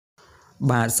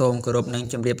បាទសូមគោរពនឹង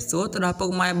ជម្រាបសួរទៅដល់ពុក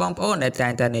ម៉ែបងប្អូនដែលតែ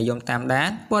ងតែនិយមតាមដាន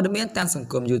ព័ត៌មានតាមសង្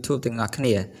គម YouTube ទាំងអស់គ្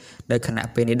នាដោយខណៈ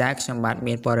ពេលនេះដែរខ្ញុំបាទ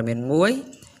មានព័ត៌មានមួយ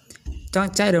ចង់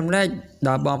ចែករំលែកដ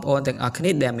ល់បងប្អូនទាំងអស់គ្នា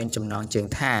ដែលមានចំណងជើង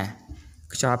ថា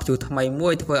ខ្យល់ព្យុះថ្មីមួ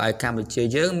យធ្វើឲ្យកម្ពុជា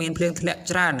យើងមានភ្លៀងធ្លាក់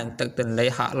ច្រើននិងទឹកទន្លេ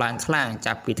ហក់ឡើងខ្លាំង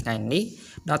ចាប់ពីថ្ងៃនេះ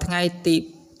ដល់ថ្ងៃទី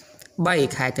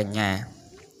3ខែកញ្ញា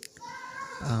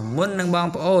មុននឹងបង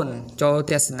ប្អូនចូល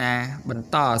ទស្សនាបន្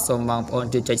តសូមបងប្អូន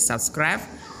ជួយចុច Subscribe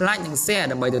like និង share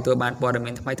ដើម្បីទទួលបានព័ត៌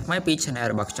មានថ្មីៗពី Channel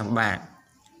របស់ខ្ញុំបាទ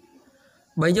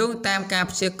បើយោងតាមការ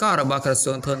ព្យាករណ៍របស់ក្រ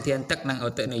សួងធនធានទឹកនិងឧ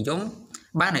តុនិយម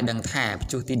បានឲ្យដឹងថាព្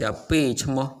យុះទី12ឈ្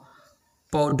មោះ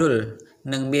ToLa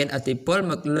នឹងមានឥទ្ធិពល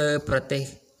មកលើប្រទេស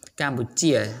កម្ពុ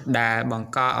ជាដែលបង្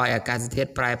កឲ្យអាកាសធាតុ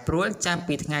ប្រែប្រួលចាប់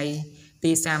ពីថ្ងៃ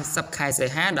ទី30ខែសី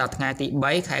ហាដល់ថ្ងៃទី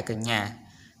3ខែកញ្ញា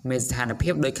មានស្ថានភា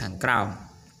ពដូចខាងក្រោម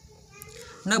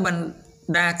នៅបណ្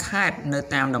ដាខេត្តនៅ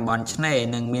តាមតំបន់ឆ្នេរ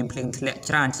នឹងមានភ្លៀងធ្លាក់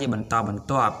ច្រើនជាបន្តបន្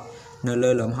ទាប់នៅ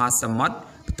លើលំហសមុទ្រ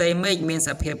ផ្ទៃមេឃមានស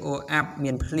ភាពអូរអាប់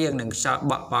មានភ្លៀងនិងខ្យល់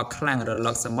បក់បោកខ្លាំងរល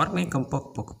កសមុទ្រមានកម្ពស់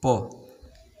ខ្ពស់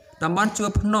តំបន់ជួរ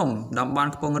ភ្នំតំបន់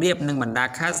ខ្ពង់រាបនិងបណ្ដា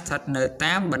ខេត្តស្ថិតនៅ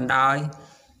តាមបណ្ដោយ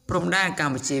ព្រំដែនក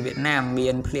ម្ពុជាវៀតណាមមា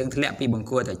នភ្លៀងធ្លាក់ពីបង្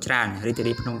គួរទៅច្រើនរាជធា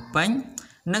នីភ្នំពេញ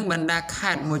និងបណ្ដា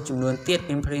ខេត្តមួយចំនួនទៀត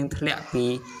មានភ្លៀងធ្លាក់ពី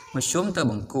មធ្យមទៅ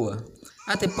បង្គួរ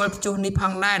ឥទ្ធិពលព្យុះនេះផ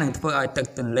ងដែរនឹងធ្វើឲ្យទឹក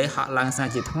ទន្លេហក់ឡើងសារ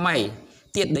ជាថ្មី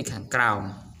ទៀតដូចខាងក្រោម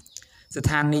ស្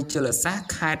ថានីយជលសាស្ត្រ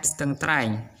ខេត្តស្ទឹងត្រែង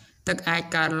ទឹកអាច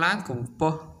កើនឡើងកម្ព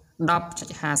ស់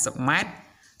 10.50 ម៉ែត្រ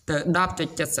ទៅ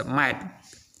 10.70 ម៉ែត្រ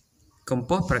កម្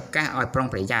ពស់ប្រកាសឲ្យប្រុង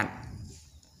ប្រយ័ត្ន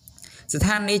ស្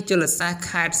ថានីយជលសាស្ត្រ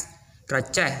ខេត្តក្រ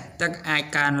ចេះទឹកអាច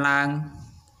កើនឡើង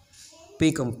ពី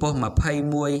កម្ពស់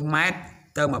21ម៉ែត្រ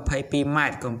ទៅ22ម៉ែ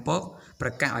ត្រកម្ពស់ប្រ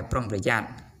កាសឲ្យប្រុងប្រយ័ត្ន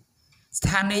ស្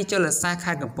ថានីយជលសាស្ត្រ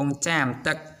ខេត្តកំពង់ចាម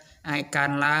ទឹកអាចកើ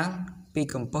នឡើងពី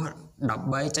កម្ពស់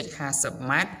 13.50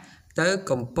 ម៉ែត្រទៅ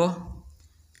កម្ពស់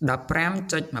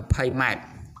 15.20 ម៉ែត្រ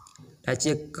ដែល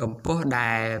ជាកម្ពស់ដែ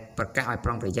លប្រកាសឲ្យប្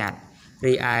រុងប្រយ័ត្ន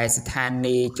រីឯស្ថា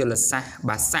នីយជលសាស្ត្រ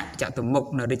បាសាក់ចតុមុខ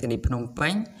នៅរាជធានីភ្នំពេ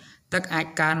ញទឹកអាច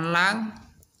កើនឡើង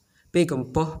ពីកម្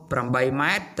ពស់8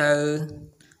ម៉ែត្រទៅ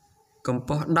កម្ព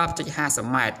ស់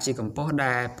 10.50 ម៉ែត្រជាកម្ពស់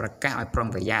ដែលប្រកាសឲ្យប្រុង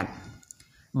ប្រយ័ត្ន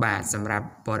បាទសម្រាប់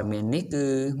ព័ត៌មាននេះគឺ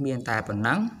មានតែប៉ុណ្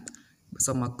ណឹង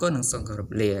សូមអរគុណនិងសូមគោរ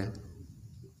ពលា